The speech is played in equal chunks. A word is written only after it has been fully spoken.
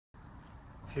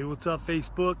Hey, what's up,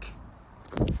 Facebook?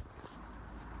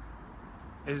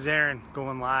 This is Aaron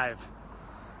going live.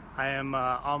 I am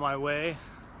on my way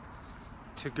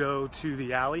to go to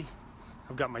the alley.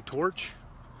 I've got my torch,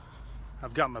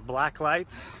 I've got my black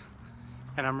lights,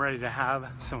 and I'm ready to have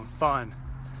some fun.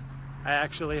 I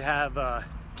actually have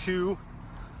 2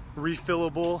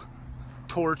 refillable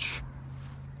torch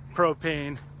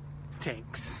propane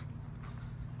tanks.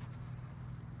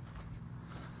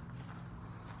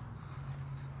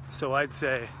 So I'd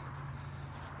say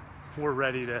we're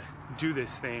ready to do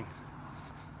this thing.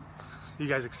 You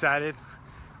guys excited?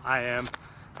 I am.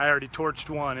 I already torched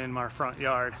one in my front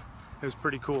yard. It was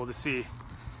pretty cool to see.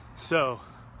 So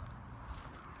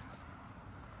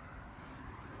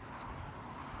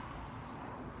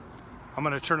I'm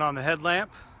gonna turn on the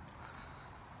headlamp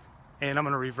and I'm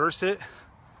gonna reverse it.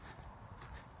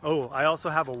 Oh, I also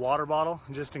have a water bottle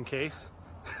just in case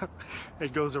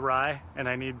it goes awry and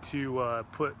I need to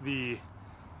put the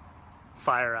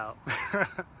fire out.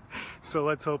 So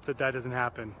let's hope that that doesn't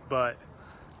happen. But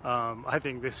I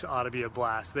think this ought to be a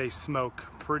blast. They smoke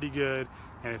pretty good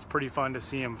and it's pretty fun to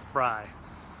see them fry.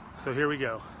 So here we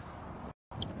go.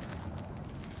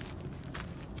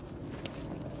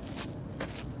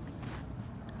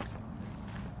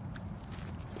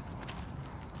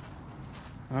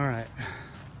 All right,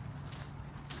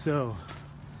 so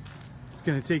it's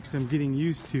gonna take some getting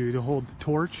used to hold the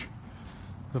torch,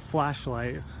 the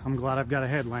flashlight. I'm glad I've got a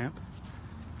headlamp,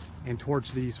 and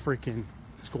torch these freaking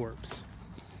scorps.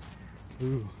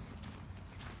 Ooh,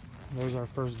 there's our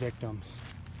first victims.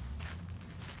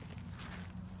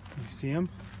 You see them?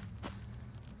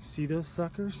 See those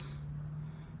suckers?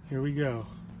 Here we go.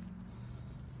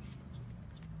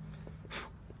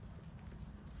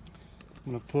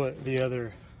 I'm gonna put the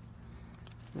other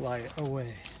light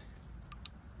away.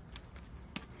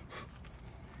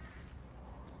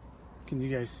 Can you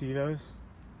guys see those?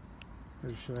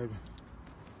 Or should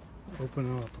I open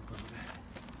them up a little bit?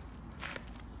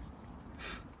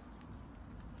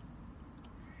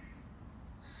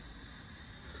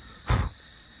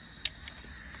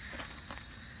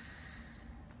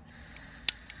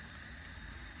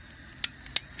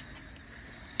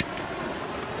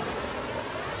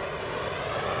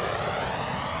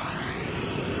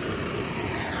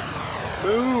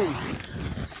 Boom!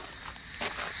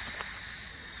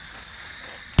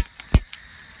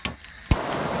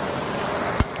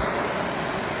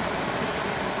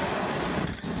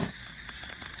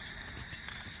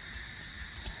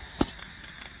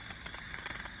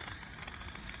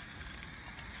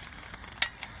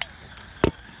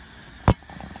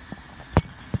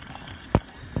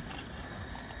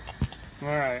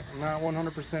 Alright, I'm not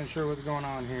 100% sure what's going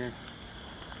on here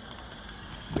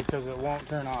because it won't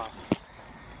turn off.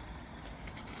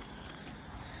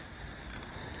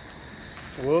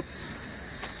 Whoops.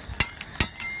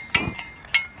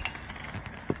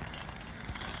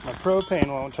 My propane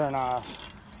won't turn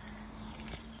off.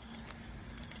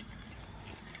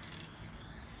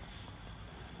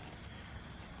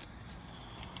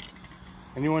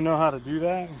 Anyone know how to do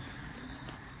that?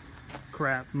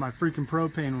 Crap, my freaking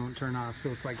propane won't turn off, so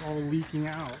it's like all leaking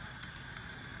out.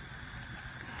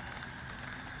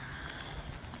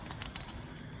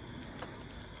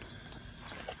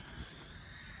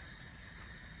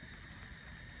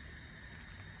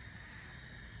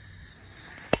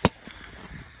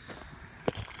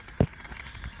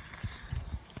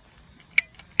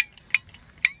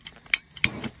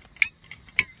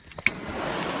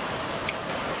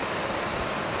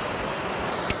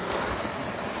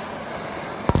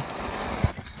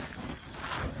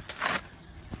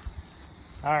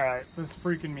 Alright, this is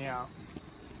freaking me out.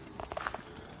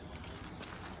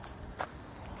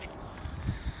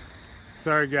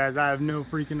 Sorry guys, I have no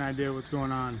freaking idea what's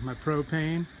going on. My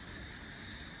propane.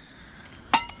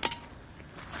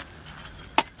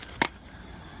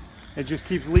 It just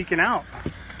keeps leaking out.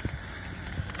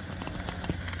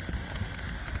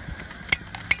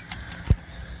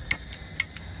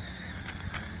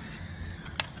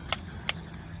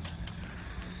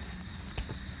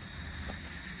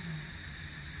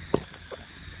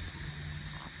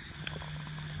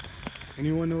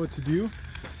 Anyone know what to do?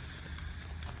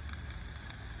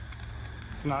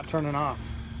 It's not turning off.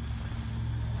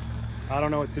 I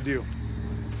don't know what to do.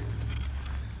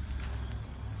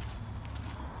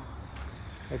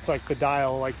 It's like the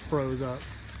dial like froze up.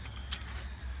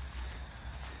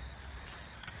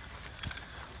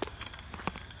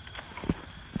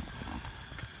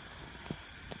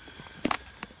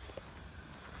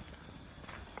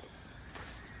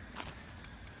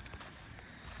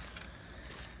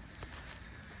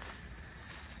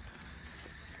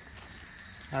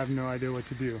 I have no idea what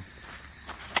to do.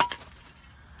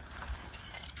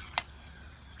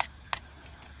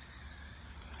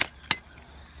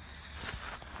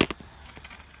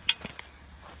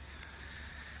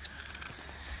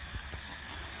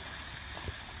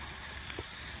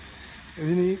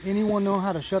 Anyone know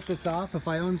how to shut this off? If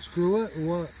I unscrew it,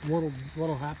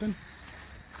 what'll happen?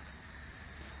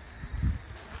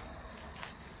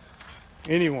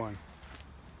 Anyone?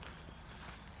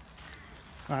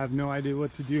 I have no idea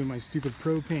what to do. My stupid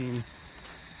propane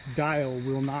dial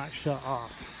will not shut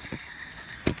off.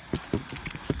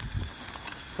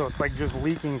 So it's like just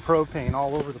leaking propane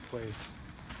all over the place.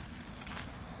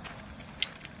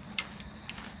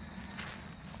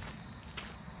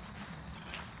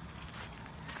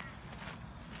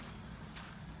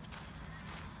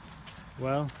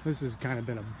 Well, this has kind of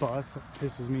been a bust. That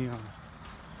pisses me off.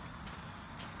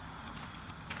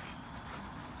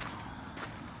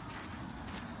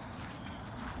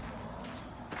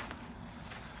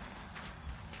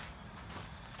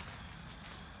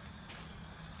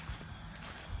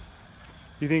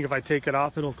 Do you think if I take it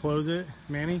off, it'll close it,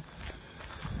 Manny?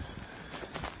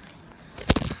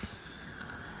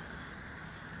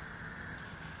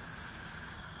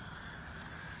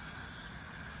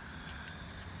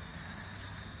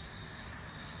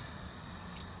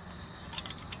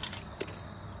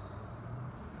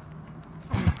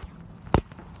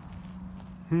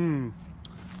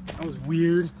 That was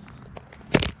weird.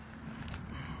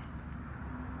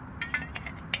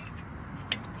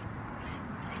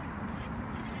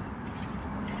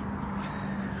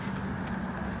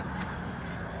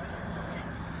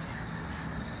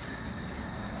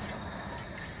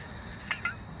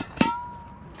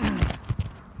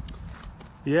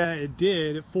 Yeah, it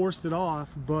did. It forced it off,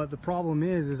 but the problem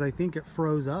is I think it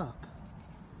froze up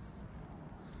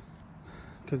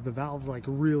because the valve's like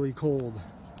really cold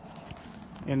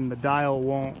and the dial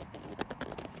won't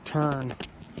turn.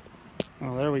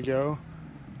 Oh, there we go.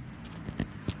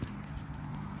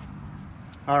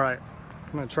 All right,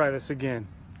 I'm gonna try this again.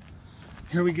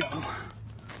 Here we go.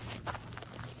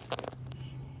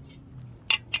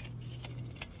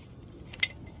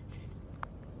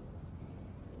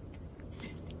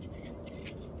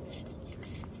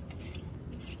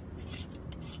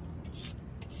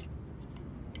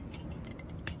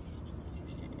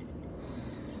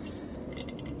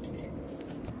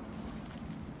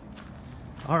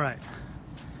 All right,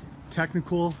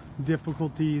 technical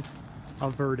difficulties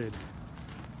averted.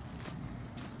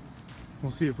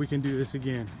 We'll see if we can do this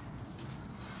again.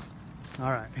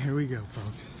 All right, here we go,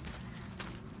 folks.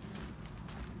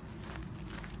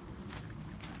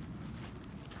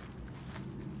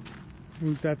 I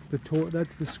think that's the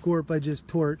scorp I just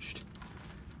torched.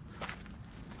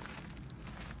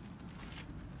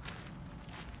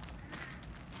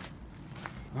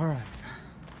 All right.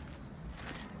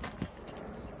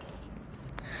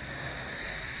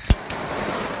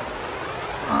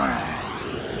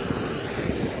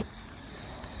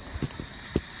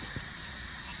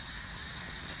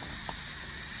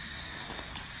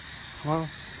 Well,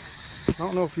 I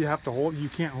don't know if you have to hold, you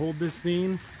can't hold this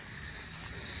thing.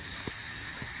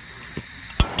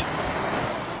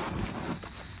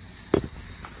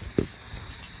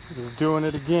 Just doing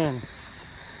it again.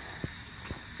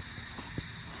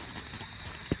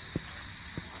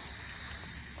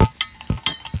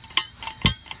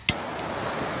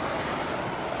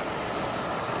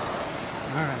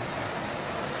 All right.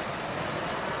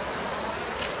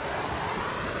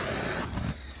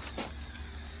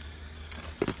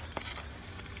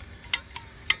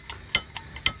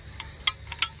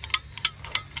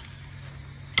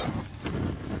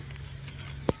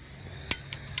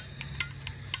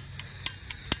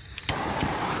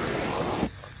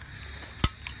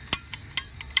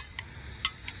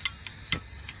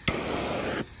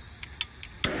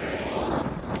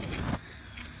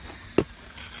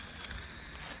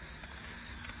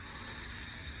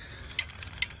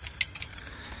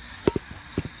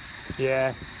 Yeah,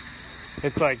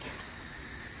 it's like,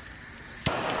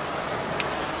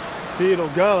 see, it'll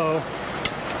go,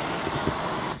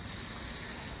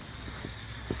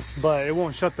 but it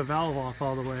won't shut the valve off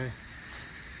all the way.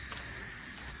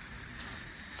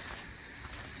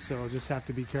 So just have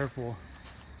to be careful.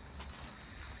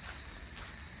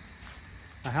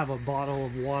 I have a bottle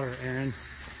of water, Aaron,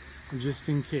 just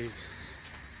in case.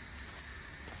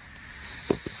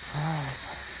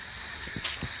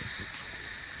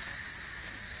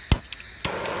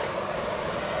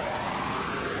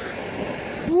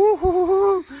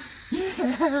 Woohoo!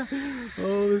 Yeah!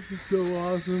 Oh, this is so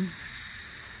awesome.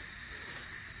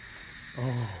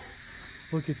 Oh,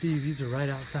 look at these. These are right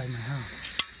outside my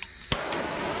house.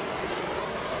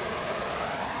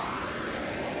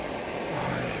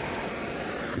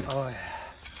 Oh yeah.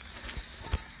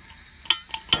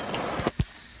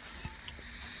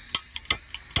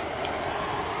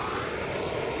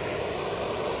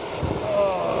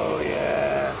 Oh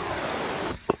yeah.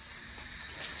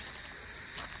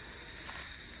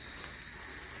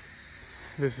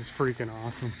 This is freaking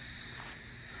awesome.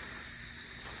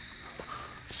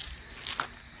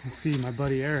 Let's see, my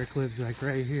buddy Eric lives like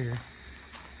right here.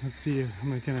 Let's see if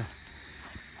I'm gonna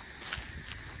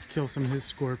kill some of his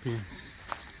scorpions.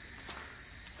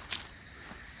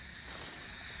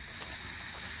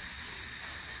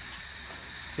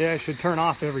 Yeah, it should turn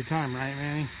off every time, right,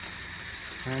 Manny?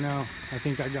 I know. I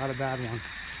think I got a bad one.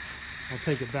 I'll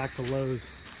take it back to Lowe's.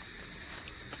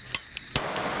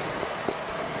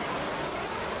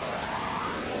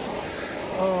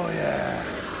 Oh yeah.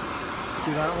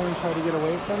 See that one try to get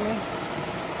away from me?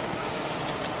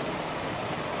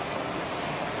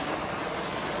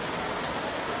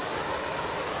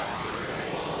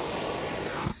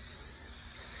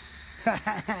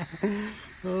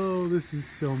 Oh, this is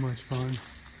so much fun.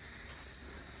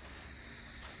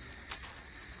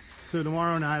 So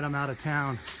tomorrow night I'm out of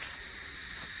town.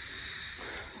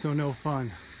 So no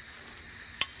fun.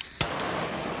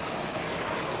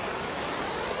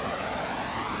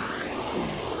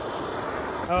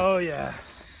 Oh yeah.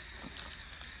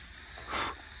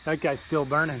 That guy's still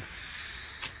burning.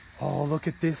 Oh, look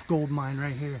at this gold mine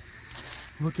right here.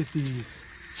 Look at these.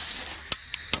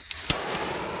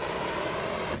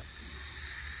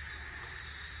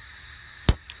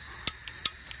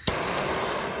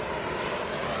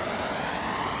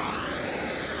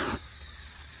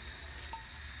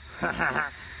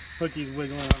 Look, he's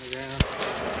wiggling on the ground.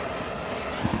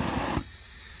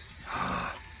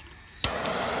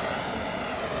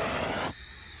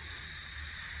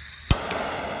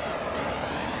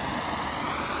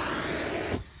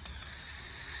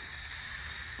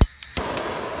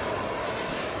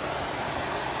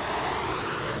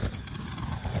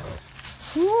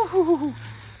 Woo-hoo-hoo.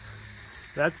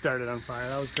 That started on fire.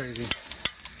 That was crazy.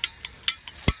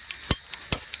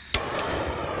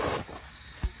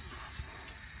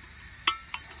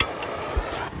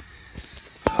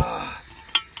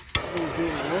 This thing's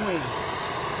being ruined.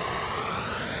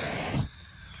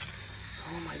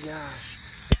 Oh my gosh.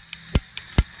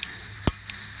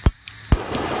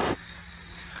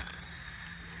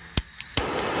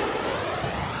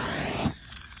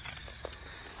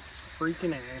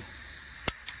 Freaking A.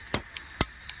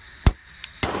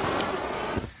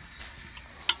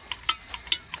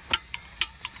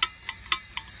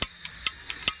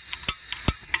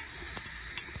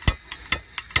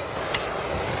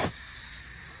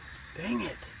 Dang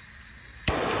it.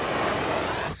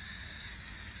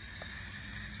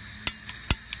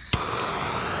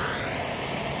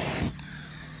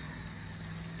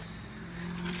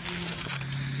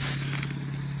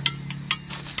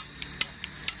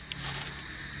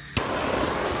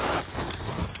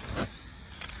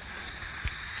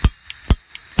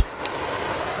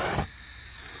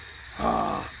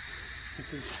 Oh,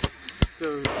 this is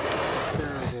so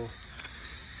terrible.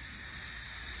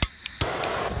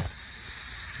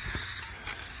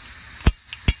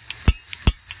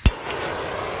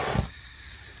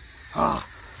 Ah,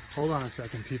 hold on a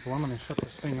second, people. I'm going to shut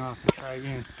this thing off and try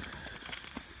again.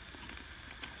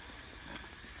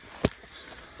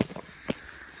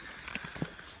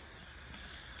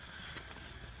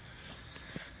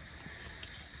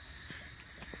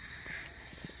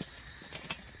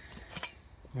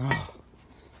 Oh,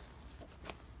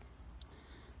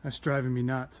 that's driving me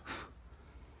nuts.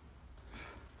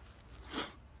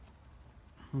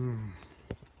 All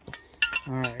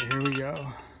right, here we go.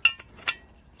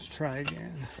 Let's try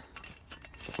again.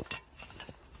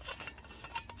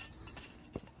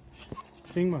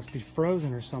 Thing must be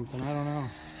frozen or something. I don't know.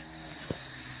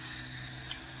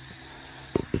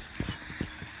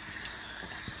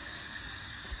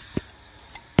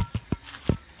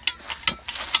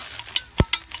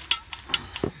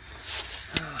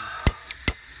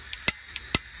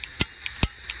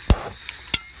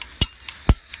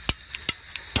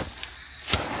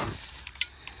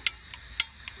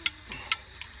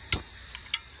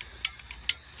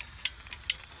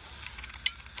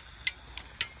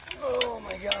 Oh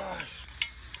my gosh.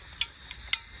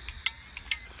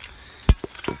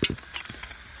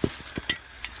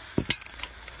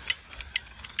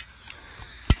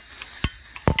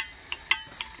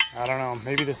 I don't know.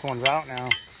 Maybe this one's out now.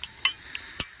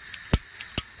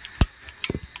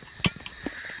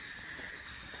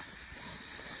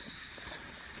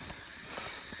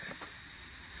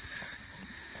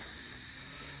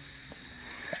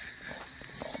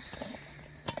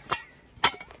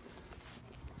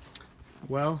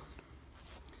 Well,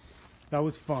 that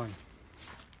was fun.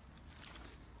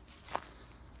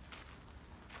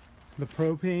 The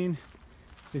propane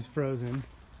is frozen,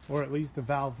 or at least the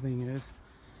valve thing is.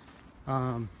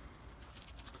 I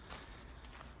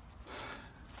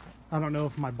don't know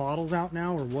if my bottle's out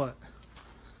now or what,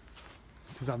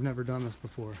 because I've never done this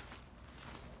before.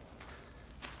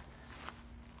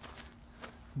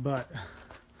 But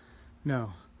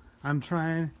no, I'm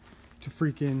trying to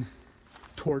freaking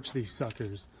torch these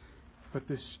suckers, but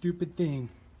this stupid thing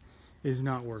is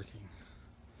not working,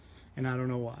 and I don't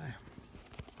know why.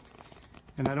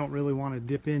 And I don't really want to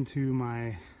dip into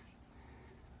my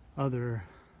other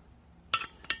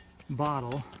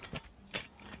bottle,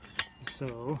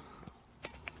 so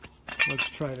let's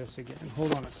try this again.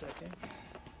 Hold on a second.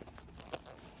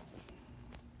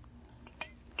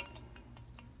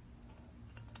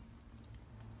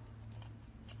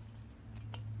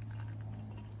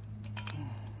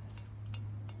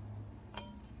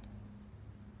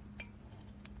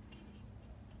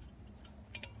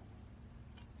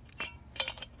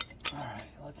 Alright,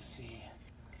 let's see.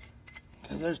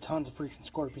 Because there's tons of freaking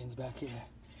scorpions back here.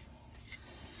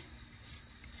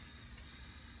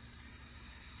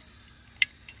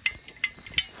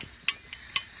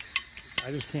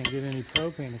 I just can't get any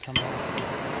propane to come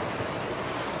out.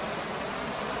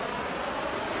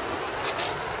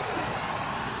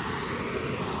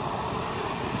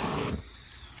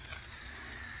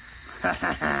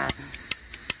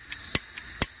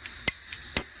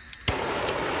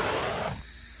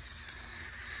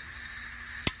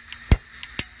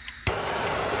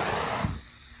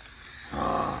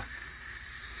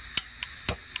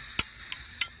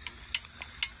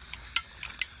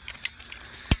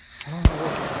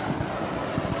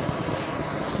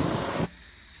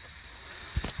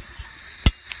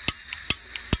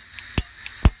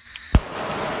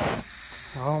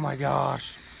 Oh my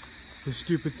gosh, this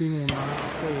stupid thing will not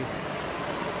stay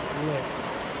lit.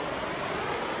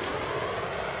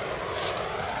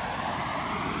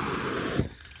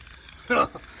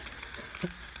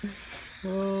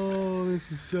 Oh,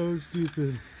 this is so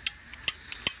stupid.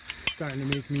 It's starting to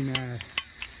make me mad.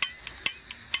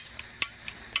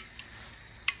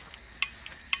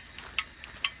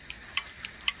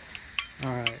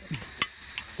 All right.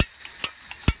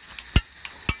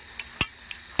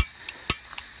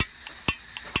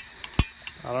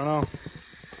 I don't know.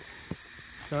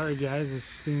 Sorry guys,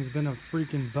 this thing's been a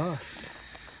freaking bust.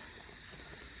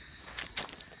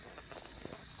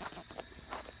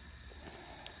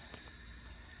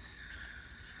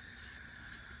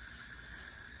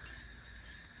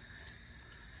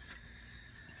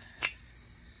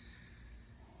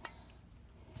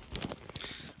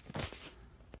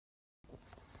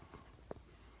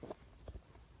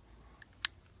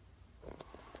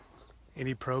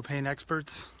 Any propane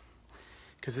experts?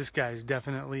 Because this guy is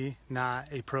definitely not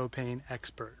a propane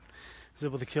expert. I was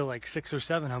able to kill like 6 or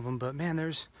 7 of them, but man,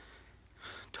 there's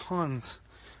tons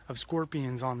of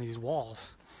scorpions on these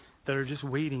walls that are just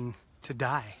waiting to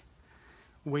die.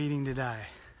 Waiting to die.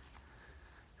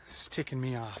 It's ticking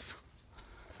me off.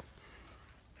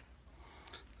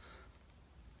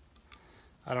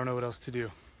 I don't know what else to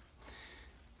do,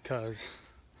 because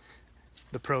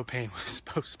the propane was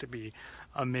supposed to be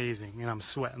amazing and I'm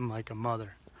sweating like a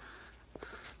mother.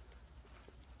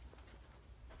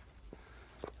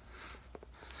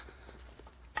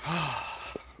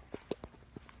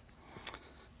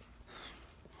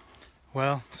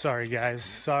 Well, sorry guys,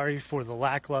 sorry for the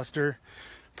lackluster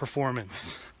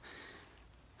performance,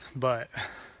 but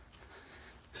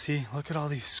see, look at all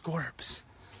these scorps.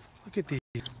 Look at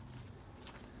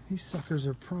these suckers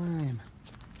are prime.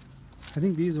 I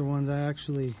think these are ones I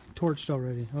actually torched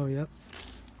already. Oh yep,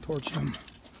 torched them.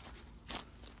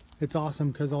 It's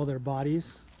awesome because all their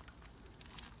bodies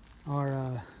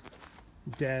are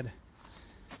dead.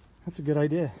 That's a good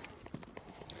idea.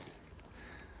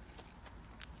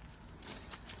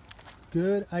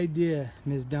 Good idea,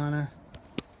 Ms. Donna.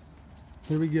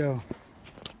 Here we go.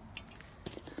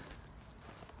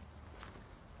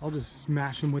 I'll just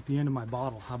smash them with the end of my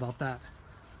bottle. How about that?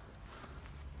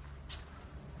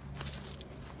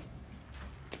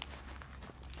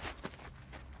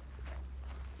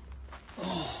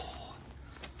 Oh.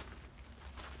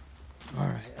 All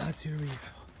right, here we go.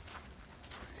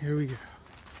 Here we go.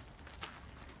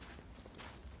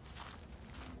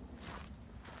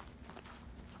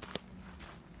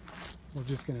 We're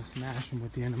just gonna smash them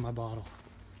with the end of my bottle.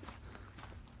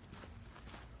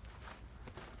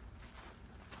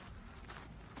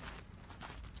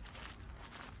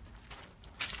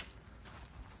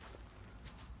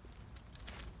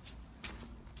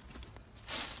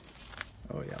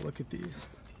 Oh yeah, look at these.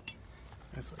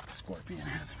 That's like scorpion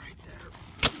heaven right there.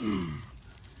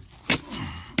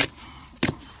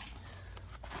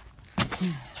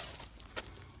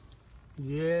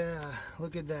 Yeah,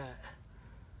 look at that.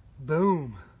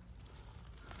 Boom.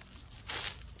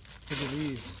 Look at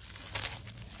these.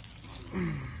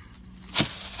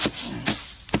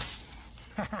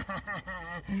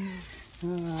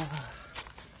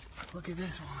 Look at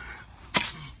this one.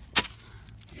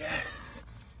 Yes,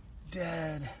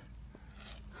 dead.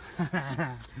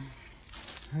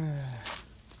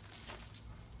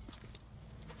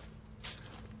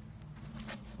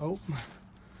 Oh,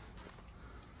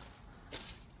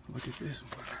 look at this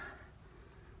one.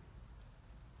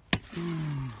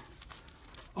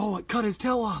 Oh, it cut his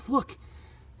tail off. Look,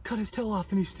 cut his tail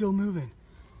off and he's still moving.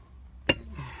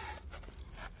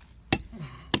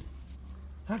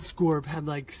 That scorp had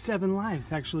like 7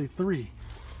 lives, actually 3.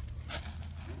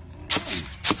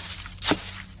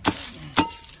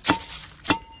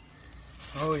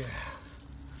 Oh yeah.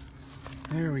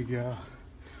 There we go.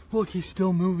 Look, he's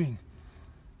still moving.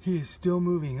 He is still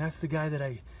moving. That's the guy that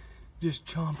I just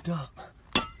chomped up.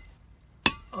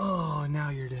 Oh, now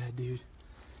you're dead, dude.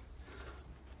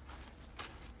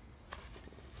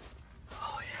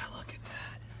 Oh yeah, look at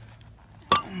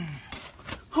that.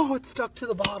 Oh, it stuck to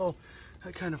the bottle.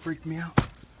 That kind of freaked me out.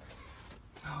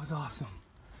 That was awesome.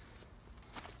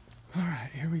 All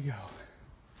right, here we go.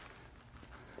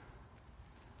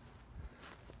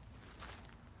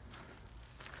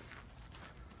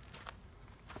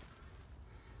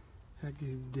 That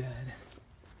dude's dead.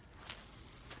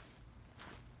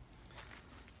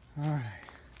 All right.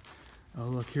 Oh,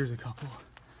 look, here's a couple.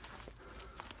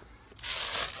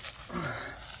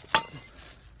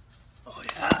 Oh,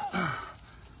 yeah.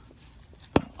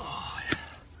 Oh,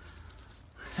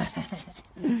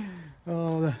 yeah.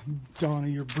 Oh, Donna,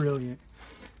 you're brilliant.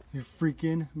 You're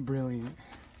freaking brilliant.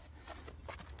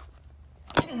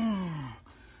 Oh,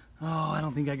 I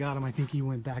don't think I got him. I think he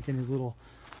went back in his little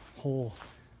hole.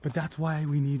 But that's why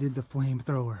we needed the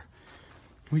flamethrower.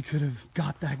 We could have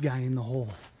got that guy in the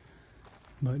hole.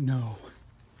 But no.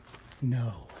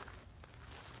 No.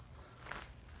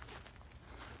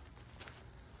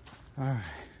 Alright.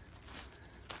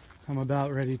 I'm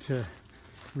about ready to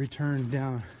return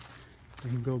down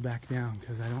and go back down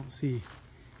because I don't see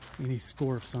any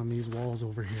scorps on these walls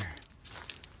over here.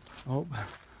 Oh,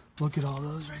 look at all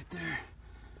those right there.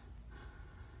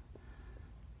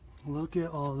 Look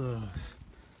at all those.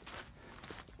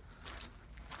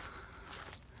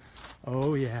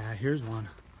 Oh yeah, here's one.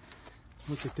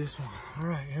 Look at this one. All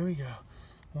right, here we go.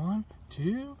 1,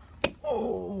 2.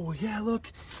 Oh yeah,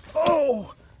 look.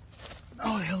 Oh,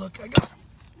 oh yeah, look, I got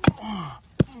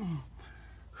him.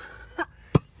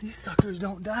 These suckers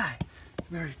don't die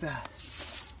very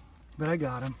fast, but I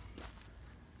got him.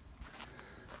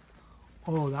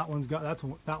 Oh, that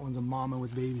one's a mama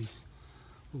with babies.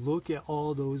 Look at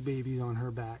all those babies on her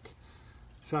back.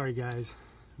 Sorry guys,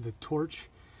 the torch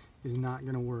is not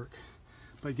gonna work.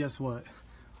 But guess what?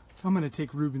 I'm gonna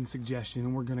take Ruben's suggestion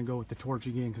and we're gonna go with the torch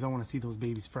again because I want to see those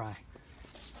babies fry.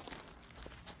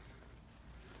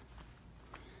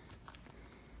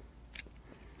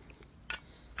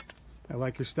 I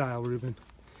like your style, Ruben.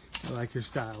 I like your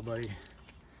style, buddy.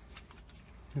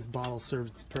 This bottle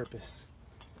served its purpose.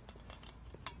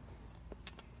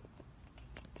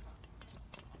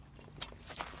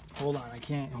 Hold on, I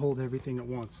can't hold everything at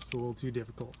once. It's a little too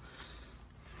difficult.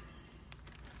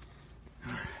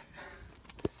 All right.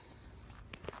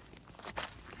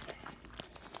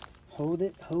 Hold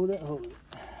it, hold it, hold it.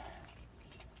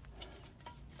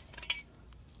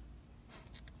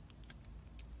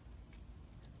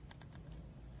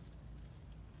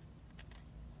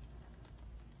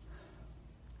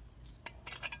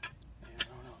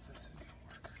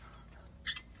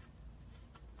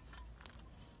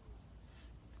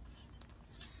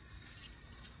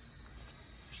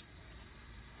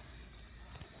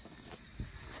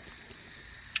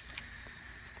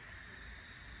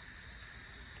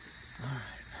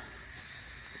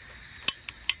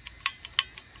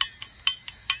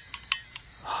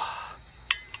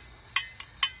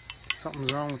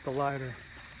 Something's wrong with the lighter.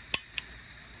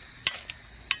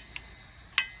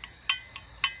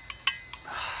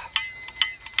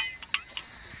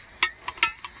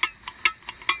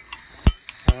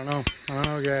 I don't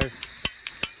know guys.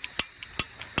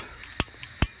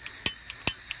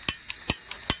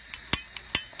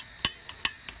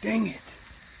 Dang it.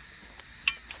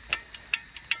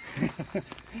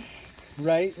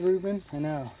 Right, Ruben? I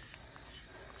know.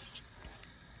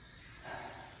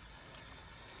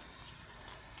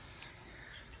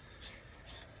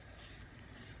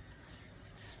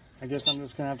 I guess I'm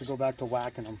just gonna have to go back to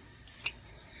whacking them.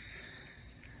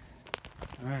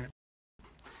 All right.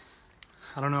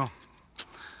 I don't know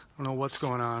what's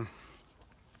going on,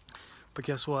 but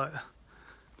guess what?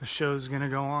 The show's gonna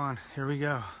go on. Here we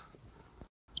go.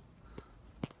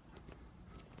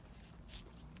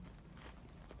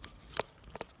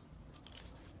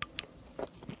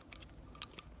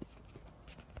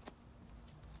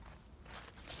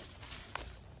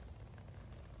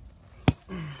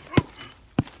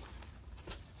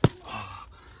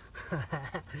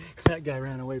 That guy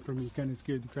ran away from me, kind of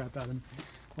scared the crap out of me.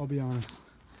 I'll be honest.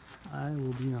 I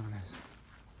will be honest.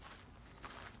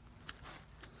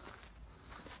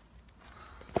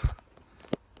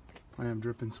 I am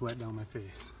dripping sweat down my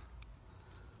face.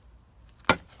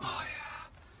 Oh yeah.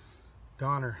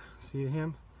 Goner. See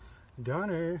him?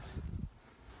 Goner.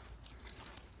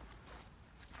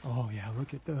 Oh yeah,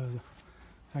 look at those.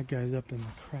 That guy's up in the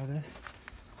crevice.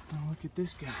 Oh, look at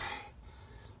this guy.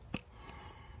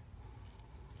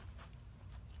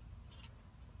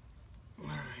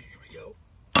 Alright, here we go.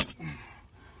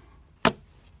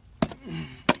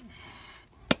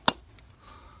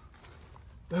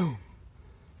 Boom.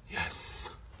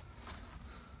 Yes.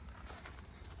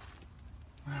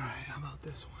 Alright, how about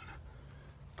this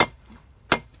one?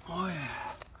 Oh yeah.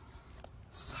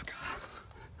 Sucker.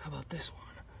 How about this one?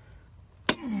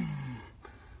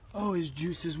 Oh, his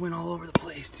juices went all over the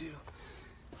place too.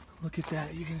 Look at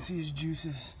that. You can see his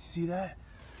juices. See that?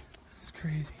 It's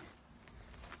crazy.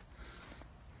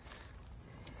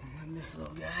 And this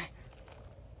little guy.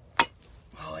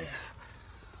 Oh yeah.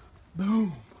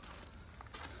 Boom.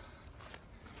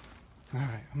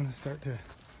 Alright, I'm gonna start to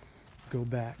go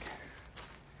back.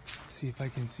 See if I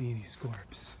can see any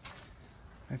scorps.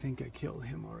 I think I killed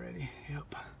him already.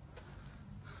 Yep.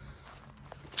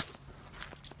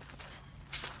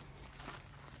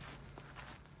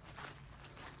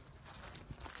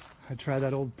 I tried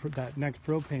that next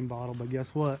propane bottle, but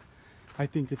guess what? I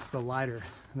think it's the lighter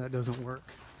that doesn't work.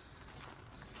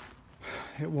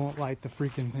 It won't light the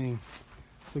freaking thing.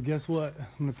 So guess what?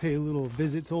 I'm gonna pay a little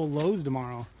visit to old Lowe's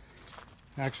tomorrow.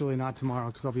 Actually, not tomorrow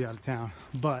because I'll be out of town.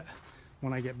 But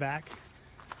when I get back,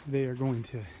 they are going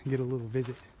to get a little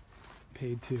visit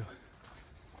paid too.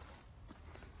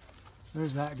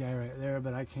 There's that guy right there,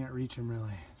 but I can't reach him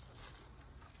really.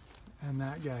 And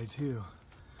that guy too.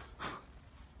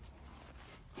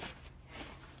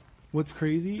 What's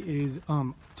crazy is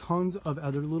tons of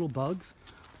other little bugs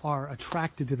are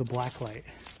attracted to the black light.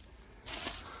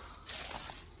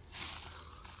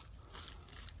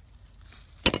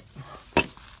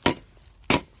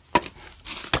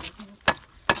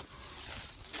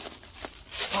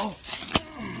 Oh.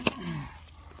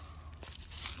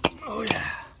 Oh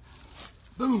yeah.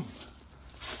 Boom.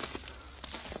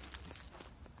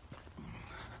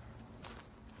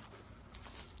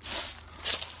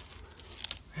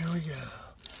 Here we go.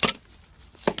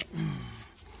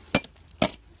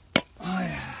 Oh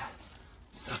yeah.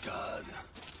 Suckers.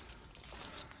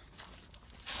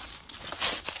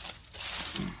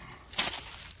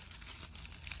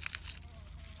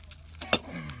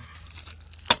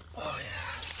 Oh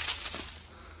yeah.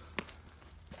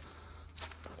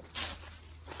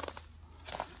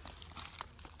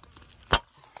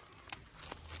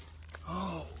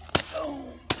 Oh,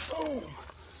 boom,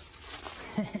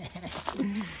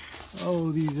 boom.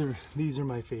 Oh, these are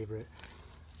my favorite.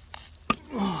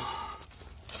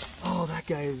 Oh, that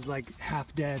guy is like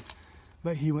half dead,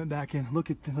 but he went back in.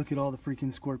 Look at all the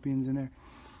freaking scorpions in there.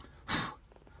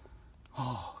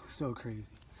 Oh, so crazy.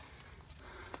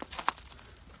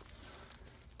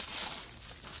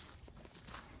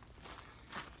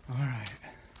 All right.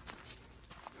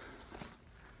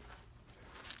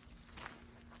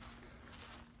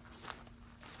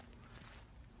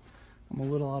 I'm a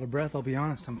little out of breath, I'll be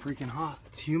honest. I'm freaking hot.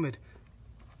 It's humid.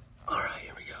 All right,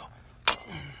 here we go.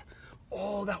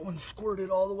 Oh, that one squirted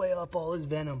all the way up, all his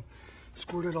venom.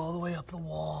 Squirted all the way up the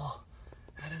wall.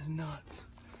 That is nuts.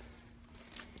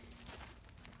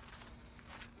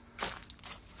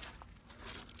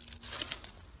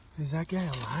 Is that guy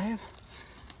alive?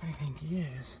 I think he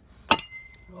is.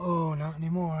 Oh, not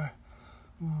anymore.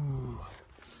 Ooh.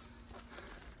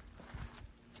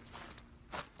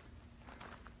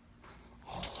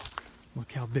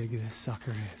 Look how big this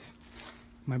sucker is.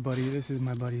 My buddy, this is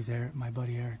my buddy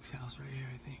Eric's house right here,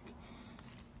 I think.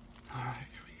 All right,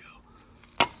 here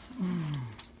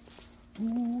we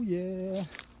go. Ooh, yeah.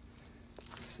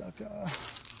 Sucker.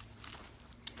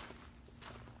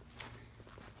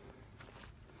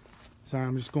 Sorry,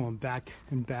 I'm just going back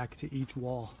and back to each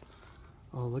wall.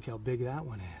 Oh, look how big that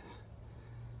one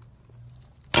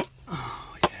is.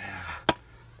 Oh,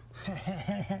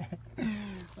 yeah.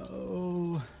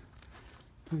 Oh,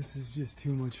 this is just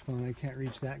too much fun. I can't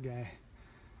reach that guy.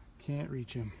 Can't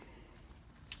reach him.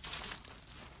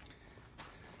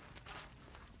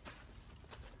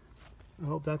 I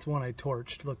hope that's one I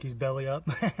torched. Look, he's belly up.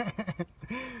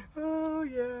 Oh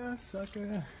yeah,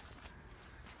 sucker.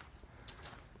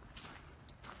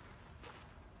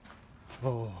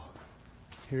 Oh,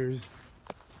 here's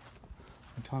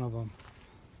a ton of them.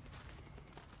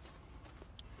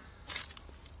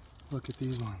 Look at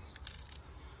these ones.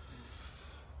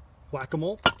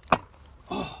 Whack-a-mole.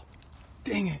 Oh,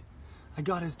 dang it. I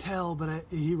got his tail, but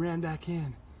he ran back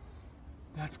in.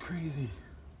 That's crazy.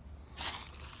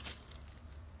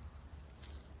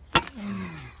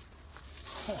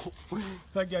 Oh,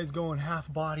 that guy's going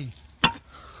half body.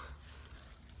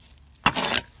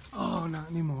 Oh, not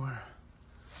anymore.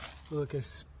 Look, I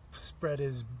spread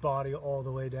his body all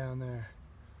the way down there.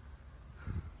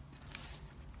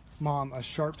 Mom, a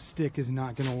sharp stick is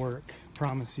not gonna work,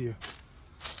 promise you.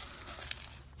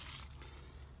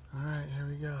 All right, here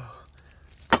we go.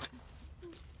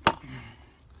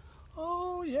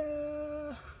 Oh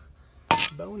yeah,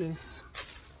 bonus.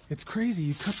 It's crazy,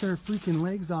 you cut their freaking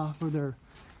legs off or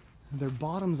their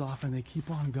bottoms off and they keep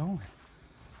on going.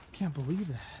 Can't believe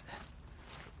that.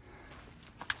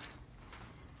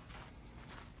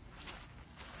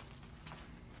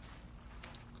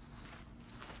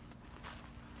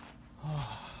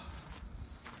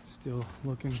 Still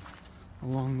looking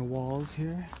along the walls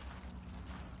here.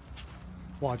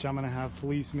 Watch, I'm gonna have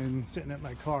policemen sitting at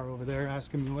my car over there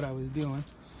asking me what I was doing.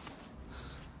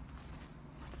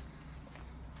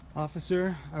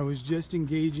 Officer, I was just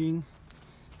engaging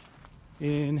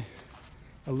in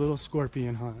a little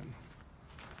scorpion hunt.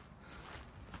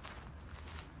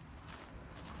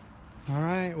 All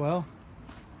right, well,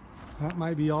 that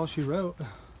might be all she wrote.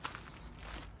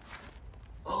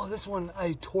 Oh, this one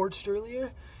I torched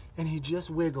earlier and he just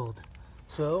wiggled.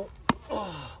 So,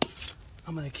 oh,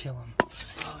 I'm gonna kill him.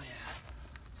 Oh yeah.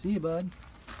 See you, bud.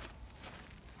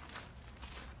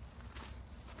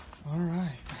 All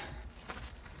right.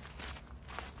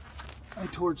 I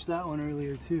torched that one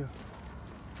earlier too.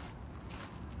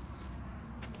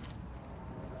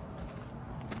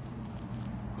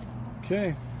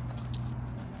 Okay.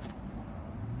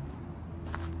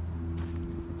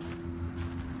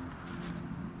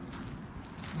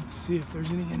 Let's see if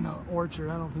there's any in the orchard.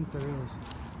 I don't think there is.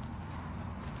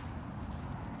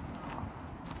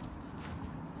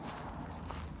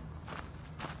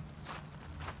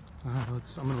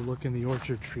 I'm gonna look in the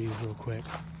orchard trees real quick.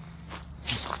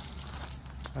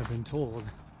 I've been told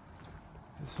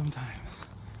that sometimes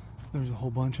there's a whole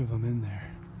bunch of them in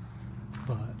there,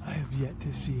 but I have yet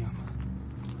to see them.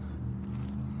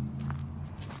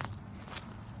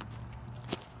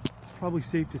 It's probably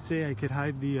safe to say I could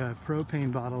hide the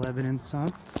propane bottle evidence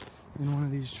some in one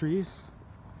of these trees.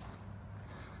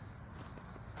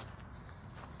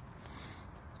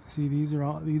 See, these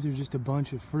are just a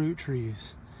bunch of fruit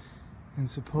trees, and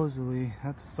supposedly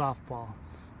that's a softball.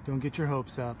 Don't get your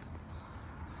hopes up.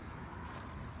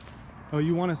 Oh,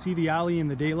 you want to see the alley in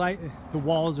the daylight? The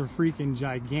walls are freaking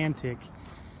gigantic,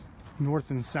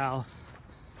 north and south,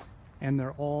 and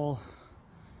they're all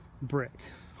brick,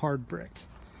 hard brick.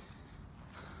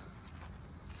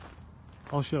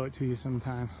 I'll show it to you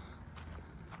sometime.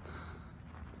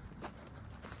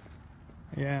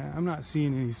 Yeah, I'm not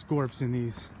seeing any scorps in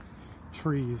these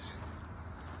trees.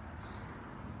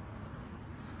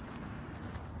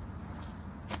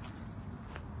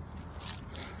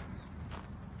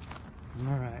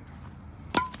 All right.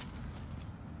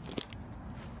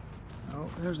 Oh,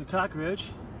 there's a cockroach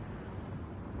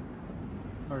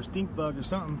or a stink bug or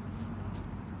something.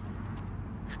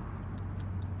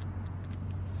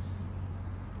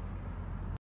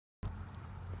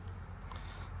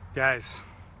 Guys,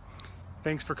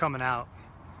 thanks for coming out.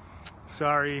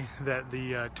 Sorry that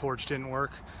the torch didn't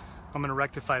work. I'm gonna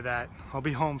rectify that. I'll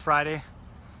be home Friday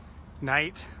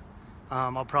night.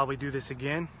 I'll probably do this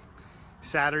again.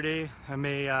 Saturday, I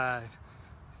may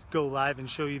go live and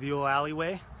show you the old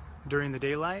alleyway during the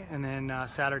daylight, and then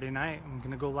Saturday night, I'm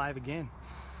gonna go live again.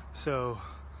 So,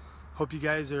 hope you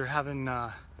guys are having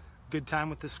a good time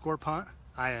with this scorp hunt.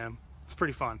 I am. It's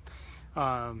pretty fun.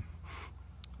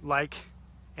 Like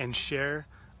and share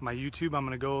my YouTube. I'm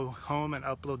gonna go home and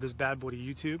upload this bad boy to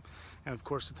YouTube, and of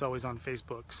course, it's always on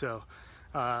Facebook. So,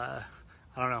 I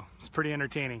don't know. It's pretty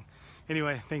entertaining.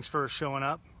 Anyway, thanks for showing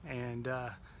up, and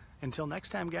until next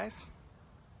time, guys.